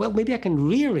you think, well, maybe I can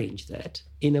rearrange that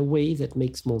in a way that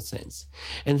makes more sense.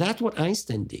 And that's what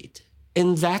Einstein did.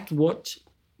 And that's what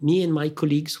me and my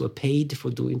colleagues who are paid for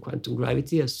doing quantum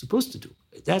gravity are supposed to do.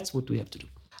 That's what we have to do.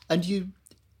 And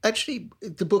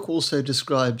the book also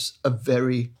describes a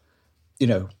very,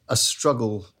 a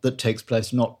struggle that takes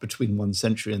place not between one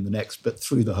century and the next, but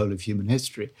through the whole of human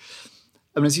history.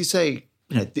 I mean, as you say,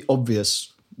 the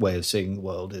obvious way of seeing the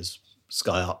world is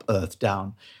sky up, earth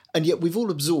down. And yet we've all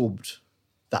absorbed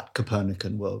that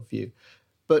Copernican worldview.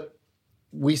 But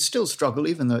we still struggle,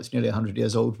 even though it's nearly 100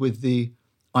 years old, with the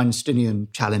Einsteinian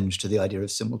challenge to the idea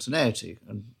of simultaneity.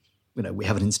 And, we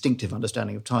have an instinctive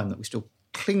understanding of time that we still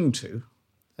cling to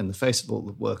in the face of all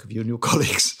the work of you and your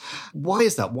colleagues. Why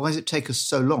is that? Why does it take us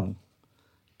so long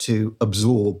to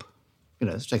absorb?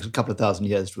 It takes a couple of thousand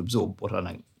years to absorb what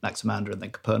Anaximander and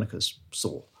then Copernicus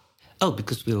saw. Oh,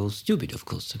 because we're all stupid, of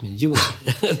course. I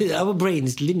mean, our brain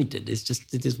is limited.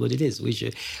 It is what it is. We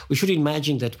should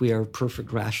imagine that we are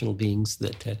perfect rational beings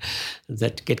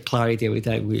that get clarity every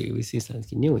time we see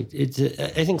something new.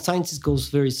 I think science goes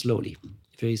very slowly.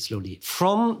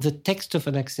 From the text of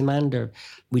Anaximander,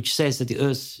 which says that the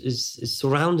Earth is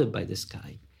surrounded by the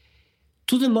sky,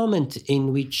 to the moment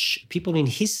in which people in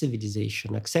his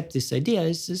civilization accept this idea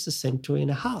is a century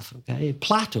and a half. Okay,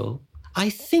 Plato, I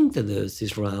think that the Earth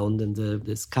is round and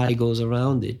the sky goes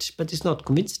around it, but he's not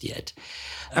convinced yet.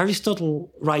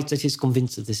 Aristotle writes that he's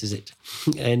convinced that this is it.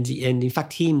 And in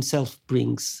fact, he himself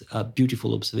brings a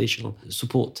beautiful observational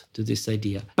support to this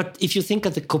idea. But if you think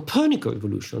of the Copernican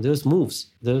revolution, the Earth moves,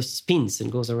 the Earth spins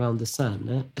and goes around the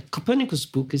sun. A Copernicus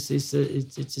book it's the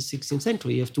 16th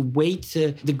century. You have to wait.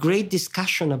 The great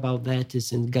discussion about that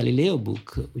is in Galileo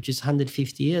book, which is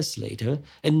 150 years later,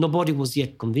 and nobody was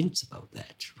yet convinced about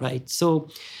that, right? So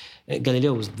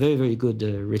Galileo was very, very good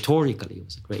rhetorically. He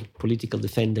was a great political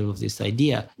defender of this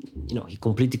idea. He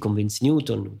completely convinced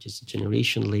Newton, which is a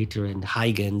generation later, and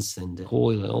Huygens and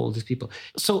Hoyle and all these people.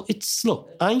 So look,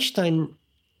 Einstein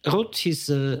wrote his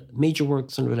major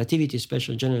works on relativity,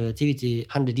 special general relativity,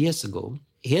 100 years ago.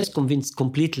 He has convinced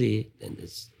completely, and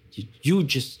there's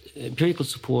huge empirical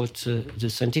support the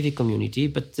scientific community,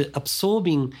 but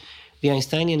absorbing the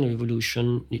Einsteinian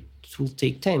revolution, it will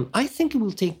take time. I think it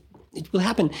will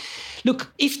happen.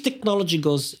 Look,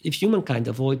 if humankind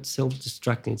avoids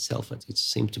self-destructing itself, as it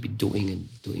seems to be doing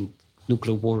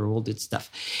nuclear war and all that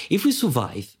stuff, if we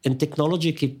survive and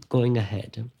technology keep going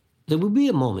ahead, there will be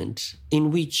a moment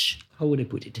in which, how would I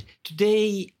put it?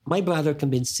 Today, my brother can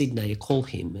be in Sydney. I call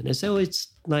him and I say, it's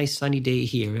a nice sunny day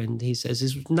here. And he says,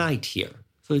 it's night here.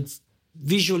 So it's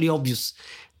visually obvious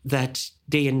that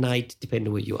day and night depend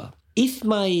on where you are. If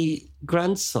my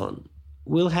grandson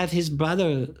will have his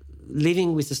brother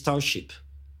living with a starship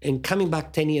and coming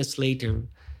back 10 years later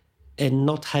and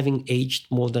not having aged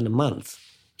more than a month,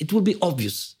 it will be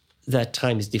obvious that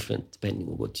time is different depending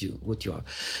on what you are.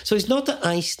 So it's not that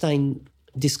Einstein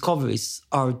discoveries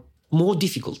are more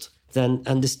difficult than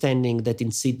understanding that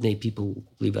in Sydney people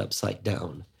live upside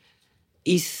down.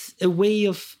 It's a way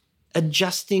of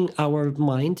adjusting our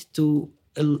mind to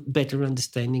a better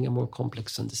understanding, a more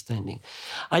complex understanding.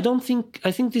 I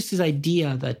think this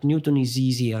idea that Newton is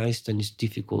easy, Einstein is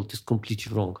difficult, is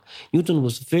completely wrong. Newton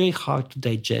was very hard to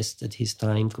digest at his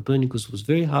time. Copernicus was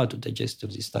very hard to digest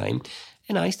at his time.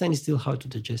 And Einstein is still hard to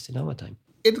digest in our time.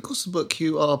 In the course of the book,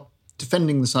 you are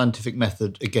defending the scientific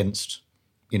method against,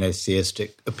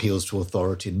 theistic appeals to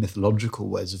authority and mythological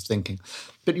ways of thinking.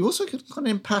 But you also get kind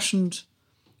of impassioned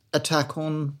attack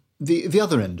on the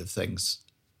other end of things.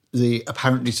 The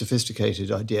apparently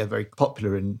sophisticated idea, very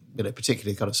popular in,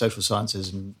 particularly kind of social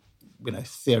sciences and,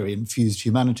 theory-infused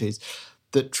humanities,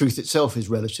 that truth itself is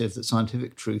relative, that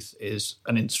scientific truth is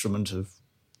an instrument of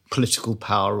political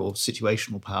power or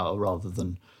situational power rather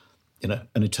than, an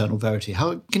eternal verity.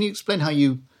 Can you explain how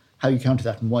you counter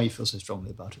that and why you feel so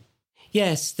strongly about it?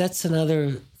 Yes, that's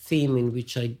another theme in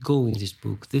which I go in this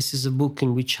book. This is a book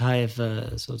in which I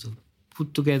have sort of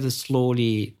put together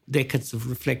slowly decades of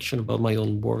reflection about my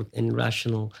own work and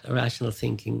rational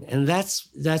thinking. And that's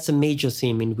a major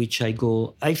theme in which I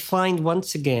go. I find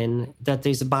once again that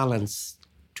there's a balance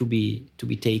to be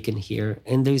taken here.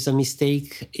 And there is a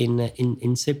mistake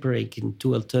in separating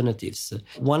two alternatives.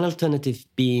 One alternative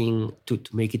being, to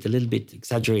make it a little bit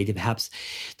exaggerated perhaps,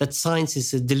 that science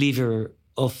is a deliverer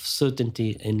of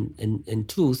certainty and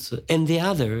truth, and the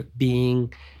other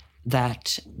being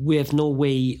that we have no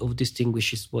way of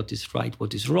distinguishing what is right,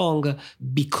 what is wrong,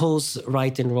 because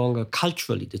right and wrong are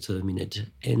culturally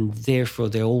determined, and therefore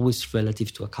they're always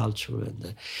relative to a culture.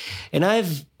 And I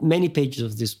have many pages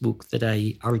of this book that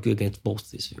I argue against both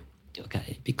this view.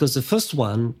 Okay, because the first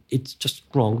one, it's just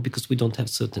wrong because we don't have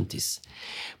certainties.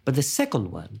 But the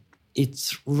second one,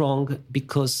 it's wrong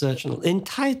because the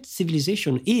entire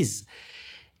civilization is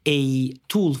a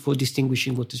tool for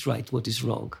distinguishing what is right, what is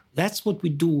wrong. That's what we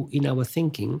do in our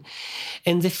thinking.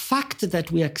 And the fact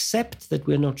that we accept that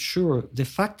we're not sure, the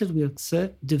fact that we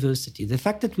accept diversity, the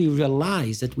fact that we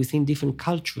realize that within different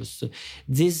cultures,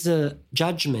 these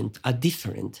judgments are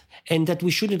different, and that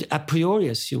we shouldn't a priori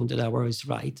assume that our is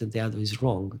right and the other is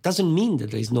wrong, doesn't mean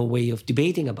that there is no way of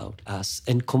debating about us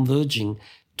and converging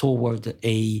toward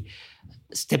a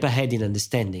step ahead in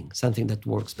understanding, something that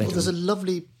works better. Well, there's a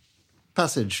lovely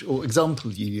passage or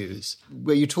example you use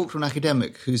where you talk to an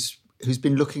academic who's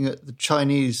been looking at the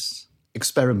Chinese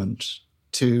experiment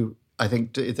to, I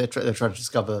think, they're trying to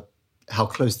discover how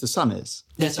close the sun is.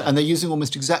 That's right. And they're using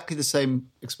almost exactly the same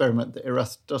experiment that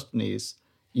Eratosthenes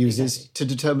uses to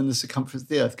determine the circumference of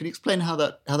the Earth. Can you explain how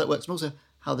that works, and also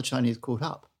how the Chinese caught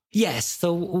up? Yes.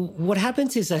 So what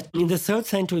happens is that in the 3rd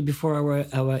century before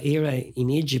our era in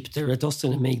Egypt,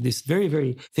 Eratosthenes made this very,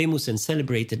 very famous and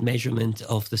celebrated measurement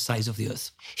of the size of the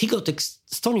Earth. He got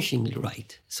astonishingly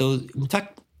right. So in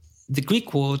fact, the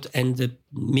Greek world and the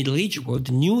Middle Age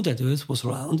world knew that the Earth was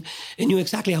round and knew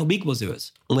exactly how big was the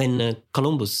Earth. When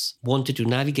Columbus wanted to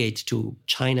navigate to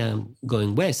China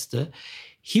going west,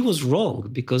 he was wrong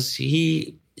because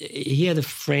he had a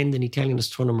friend, an Italian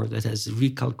astronomer, that has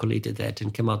recalculated that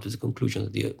and came out with the conclusion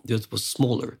that the Earth was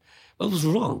smaller. But it was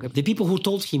wrong. The people who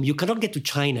told him you cannot get to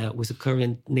China with the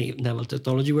current naval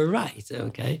technology were right.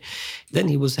 Okay, then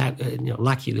he was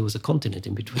lucky there was a continent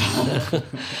in between.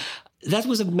 That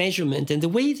was a measurement, and the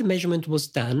way the measurement was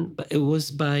done, it was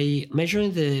by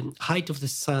measuring the height of the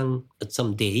sun at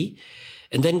some day,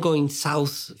 and then going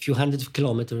south a few hundreds of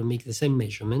kilometers and make the same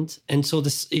measurement. And so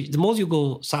the more you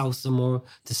go south, the more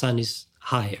the sun is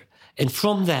higher. And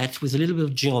from that, with a little bit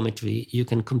of geometry, you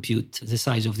can compute the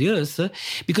size of the Earth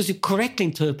because you correctly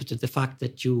interpreted the fact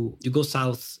that you go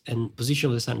south and position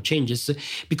of the sun changes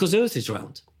because the Earth is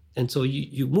round. And so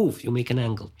you move, you make an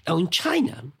angle. Now in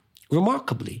China,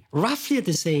 remarkably, roughly at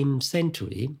the same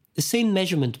century, the same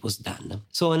measurement was done.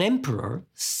 So an emperor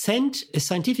sent a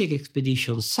scientific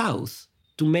expedition south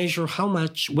to measure how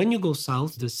much, when you go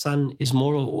south, the sun is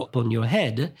more upon your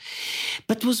head,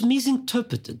 but was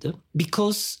misinterpreted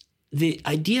because the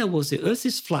idea was the Earth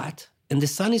is flat and the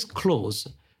sun is close.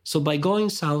 So by going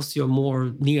south, you're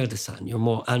more near the sun, you're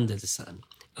more under the sun,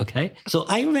 okay? So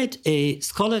I read a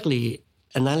scholarly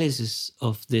analysis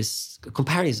of this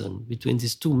comparison between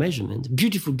these two measurements,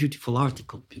 beautiful, beautiful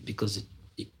article, because it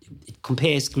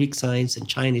compares Greek science and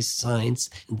Chinese science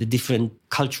and the different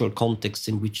cultural contexts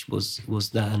in which was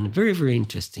done. Very, very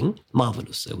interesting.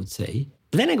 Marvelous, I would say.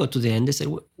 But then I got to the end and said,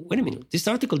 wait a minute, this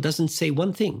article doesn't say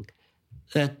one thing.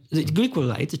 That the Greek were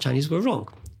right, the Chinese were wrong.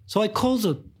 So I called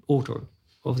the author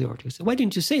of the article. I said, why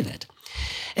didn't you say that?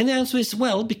 And the answer is,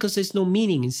 well, because there's no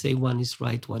meaning in saying one is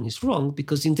right, one is wrong,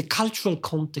 because in the cultural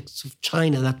context of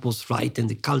China, that was right, and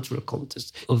the cultural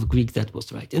context of Greek, that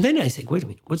was right. And then I say, wait a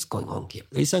minute, what's going on here?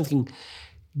 There is something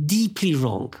deeply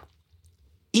wrong.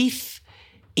 If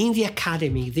in the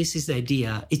academy, this is the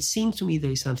idea, it seems to me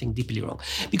there is something deeply wrong.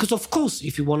 Because, of course,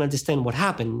 if you want to understand what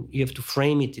happened, you have to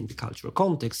frame it in the cultural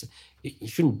context. You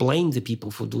shouldn't blame the people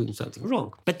for doing something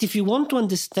wrong. But if you want to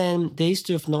understand the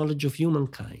history of knowledge of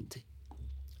humankind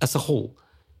as a whole,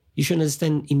 you should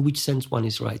understand in which sense one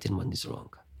is right and one is wrong.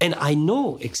 And I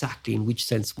know exactly in which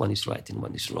sense one is right and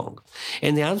one is wrong.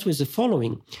 And the answer is the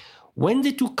following. When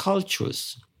the two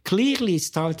cultures clearly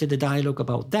started a dialogue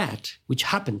about that, which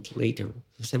happened later,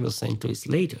 several centuries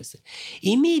later,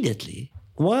 immediately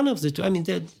one of the two,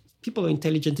 people are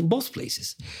intelligent in both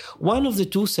places. One of the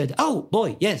two said, oh,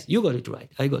 boy, yes, you got it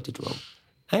right. I got it wrong.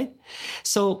 Right?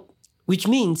 So, which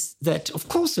means that, of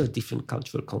course, there are different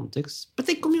cultural contexts, but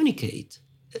they communicate.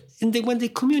 And when they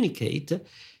communicate,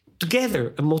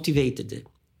 together are motivated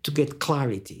to get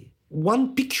clarity.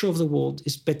 One picture of the world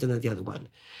is better than the other one.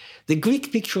 The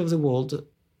Greek picture of the world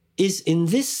is, in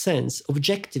this sense,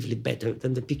 objectively better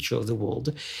than the picture of the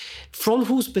world. From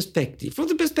whose perspective? From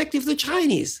the perspective of the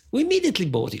Chinese. We immediately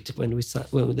bought it when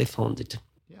they found it.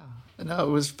 Yeah, no, it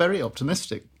was very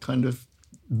optimistic kind of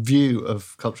view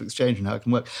of cultural exchange and how it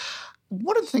can work.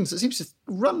 One of the things that seems to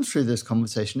run through this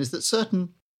conversation is that certain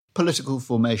political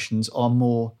formations are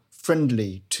more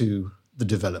friendly to the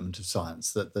development of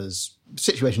science, that there's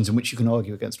situations in which you can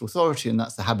argue against authority, and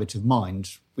that's the habit of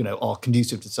mind, are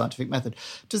conducive to the scientific method.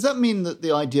 Does that mean that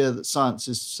the idea that science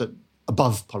is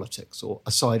above politics or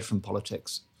aside from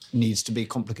politics needs to be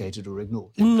complicated or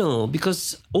ignored? No,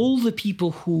 because all the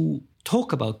people who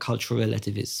talk about cultural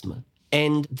relativism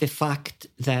and the fact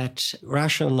that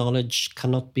rational knowledge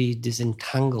cannot be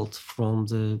disentangled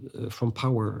from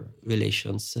power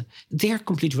relations, they are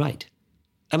completely right.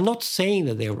 I'm not saying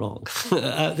that they're wrong.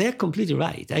 They're completely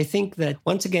right. I think that,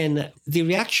 once again, the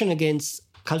reaction against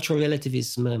cultural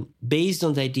relativism based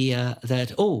on the idea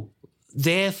that,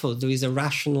 therefore there is a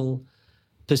rational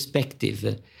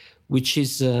perspective which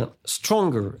is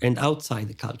stronger and outside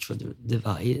the cultural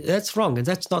divide, that's wrong. And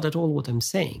that's not at all what I'm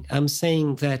saying. I'm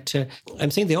saying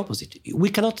the opposite. We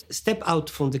cannot step out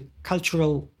from the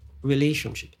cultural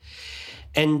relationship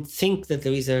and think that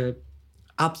there is a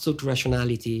absolute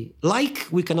rationality, like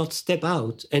we cannot step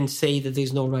out and say that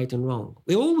there's no right and wrong.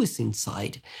 We're always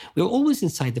inside. We're always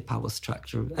inside the power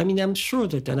structure. I'm sure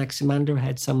that Anaximander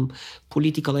had some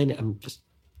political enemy. I'm just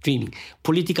dreaming.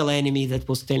 Political enemy that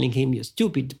was telling him you're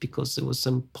stupid because there was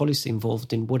some policy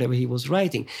involved in whatever he was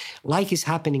writing, like is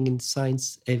happening in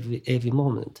science every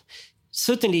moment.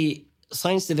 Certainly,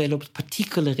 science developed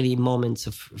particularly in moments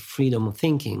of freedom of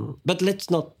thinking, but let's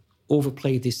not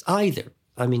overplay this either.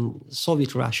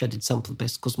 Soviet Russia did some of the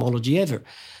best cosmology ever.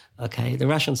 Okay, the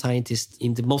Russian scientists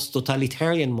in the most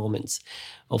totalitarian moments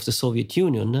of the Soviet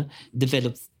Union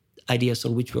developed ideas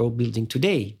on which we're all building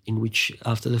today, in which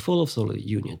after the fall of the Soviet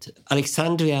Union.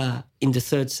 Alexandria in the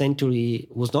 3rd century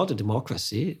was not a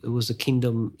democracy. It was a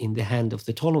kingdom in the hand of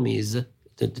the Ptolemies,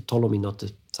 the Ptolemy, not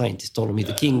the scientists, Ptolemy,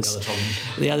 the kings,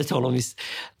 the other Ptolemies,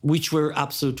 which were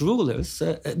absolute rulers,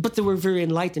 but they were very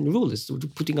enlightened rulers,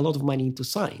 putting a lot of money into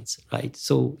science, right?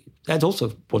 So that's also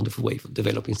a wonderful way of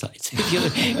developing science.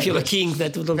 if you're a king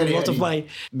that would have a lot of money.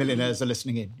 Millionaires are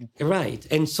listening in. Yeah. Right,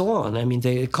 and so on.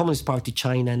 The Communist Party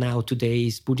China now today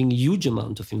is putting a huge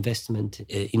amount of investment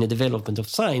in the development of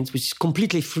science, which is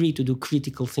completely free to do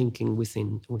critical thinking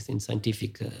within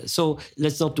scientific. So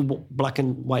let's not do black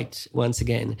and white once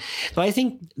again. So I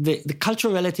think the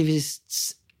cultural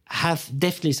relativists have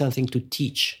definitely something to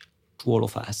teach to all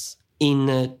of us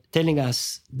in telling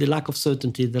us the lack of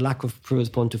certainty, the lack of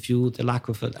first point of view, the lack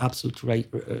of an absolute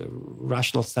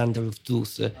rational standard of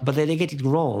truth. But they get it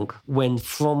wrong when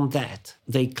from that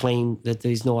they claim that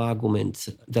there is no argument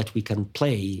that we can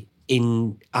play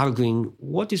in arguing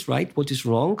what is right, what is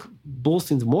wrong, both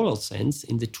in the moral sense,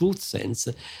 in the truth sense,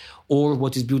 or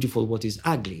what is beautiful, what is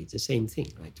ugly. It's the same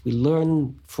thing, right? We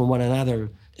learn from one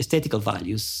another aesthetical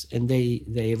values, and they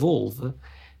evolve.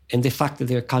 And the fact that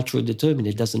they're culturally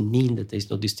determined doesn't mean that there's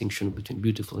no distinction between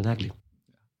beautiful and ugly.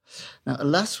 Now,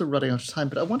 alas, we're running out of time,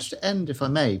 but I wanted to end, if I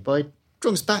may, by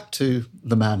drawing us back to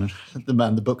the man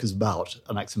the book is about,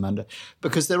 Anaximander,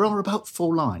 because there are about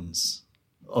 4 lines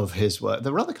of his work.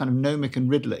 They're rather kind of gnomic and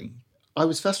riddling. I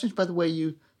was fascinated by the way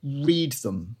you read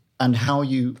them and how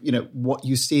what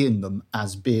you see in them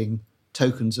as being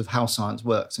tokens of how science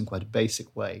works in quite a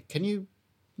basic way. Can you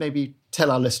maybe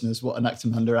tell our listeners what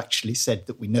Anaximander actually said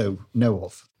that we know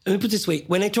of? Let me put it this way.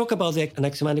 When I talk about the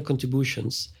Anaximander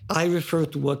contributions, I refer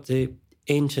to what the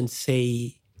ancients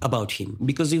say about him.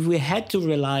 Because if we had to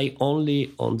rely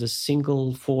only on the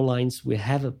single 4 lines we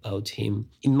have about him,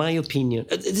 in my opinion,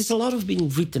 there's a lot of being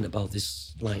written about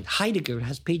this line. Heidegger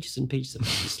has pages and pages about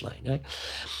this line, right?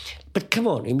 But come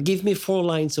on, give me 4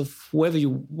 lines of whoever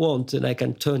you want and I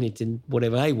can turn it in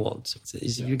whatever I want.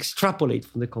 You extrapolate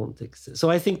from the context. So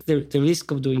I think the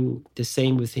risk of doing the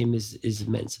same with him is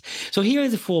immense. So here are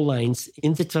the 4 lines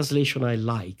in the translation I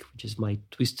like, which is my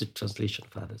twisted translation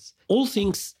of others. All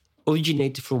things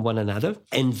originate from one another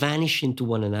and vanish into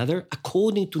one another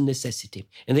according to necessity.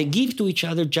 And they give to each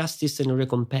other justice and a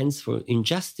recompense for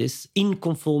injustice in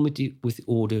conformity with the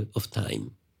order of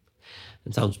time.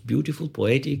 It sounds beautiful,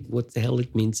 poetic. What the hell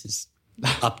it means is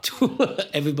up to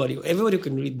everybody. Everybody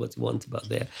can read what they want about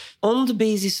there. On the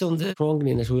basis of the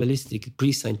strongly naturalistic,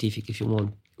 pre-scientific, if you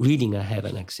want, reading I have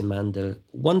Anaximander,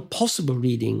 one possible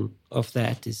reading of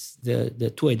that is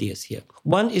the 2 ideas here.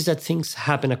 One is that things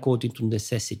happen according to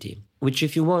necessity, which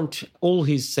if you want, all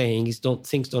he's saying is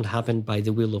things don't happen by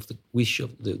the will of the wish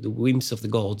of the whims of the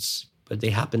gods, but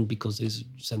they happen because there's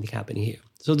something happening here.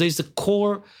 So there's a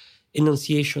core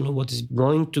enunciation of what is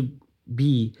going to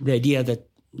be the idea that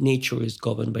nature is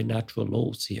governed by natural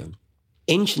laws here.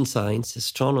 Ancient science,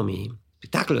 astronomy,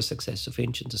 spectacular success of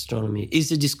ancient astronomy is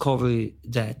the discovery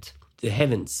that the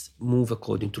heavens move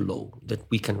according to law that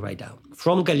we can write down.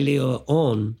 From Galileo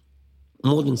on,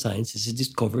 modern science is a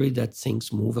discovery that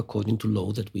things move according to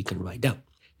law that we can write down.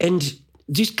 And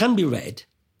this can be read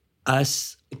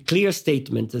as a clear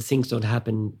statement that things don't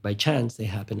happen by chance, they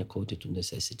happen according to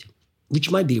necessity. Which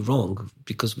might be wrong,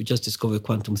 because we just discovered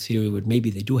quantum theory where maybe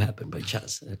they do happen by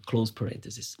chance, close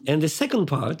parenthesis. And the second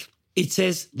part, it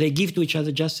says they give to each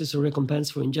other justice or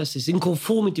recompense for injustice in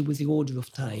conformity with the order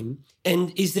of time.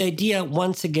 And is the idea,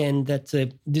 once again, that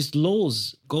this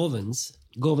laws governs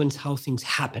how things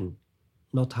happen,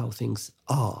 not how things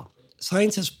are.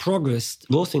 Science has progressed,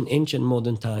 both in ancient and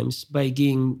modern times, by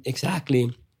giving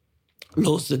exactly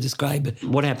laws that describe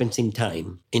what happens in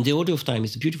time. In the order of time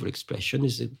is a beautiful expression.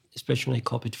 It's an expression I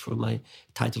copied from my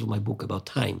title of my book about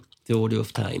time, The Order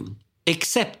of Time.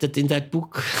 Except that in that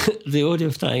book, The Order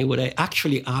of Time, what I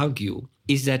actually argue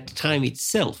is that time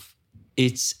itself,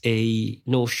 it's a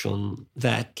notion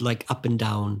that, like up and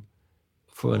down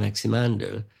for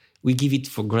Anaximander, we give it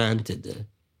for granted.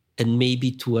 And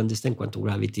maybe to understand quantum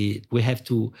gravity, we have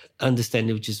to understand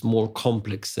it, which is more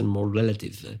complex and more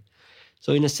relative.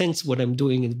 So in a sense, what I'm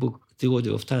doing in the book, The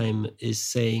Order of Time, is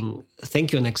saying,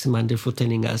 thank you, Anaximander, for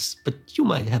telling us, but you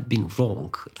might have been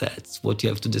wrong. That's what you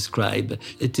have to describe.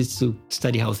 It is to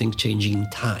study how things change in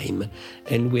time.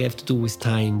 And we have to do with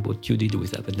time what you did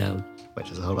with up and down.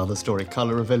 Which is a whole other story.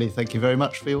 Carlo Rovelli, thank you very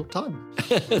much for your time.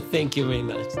 Thank you very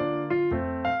much.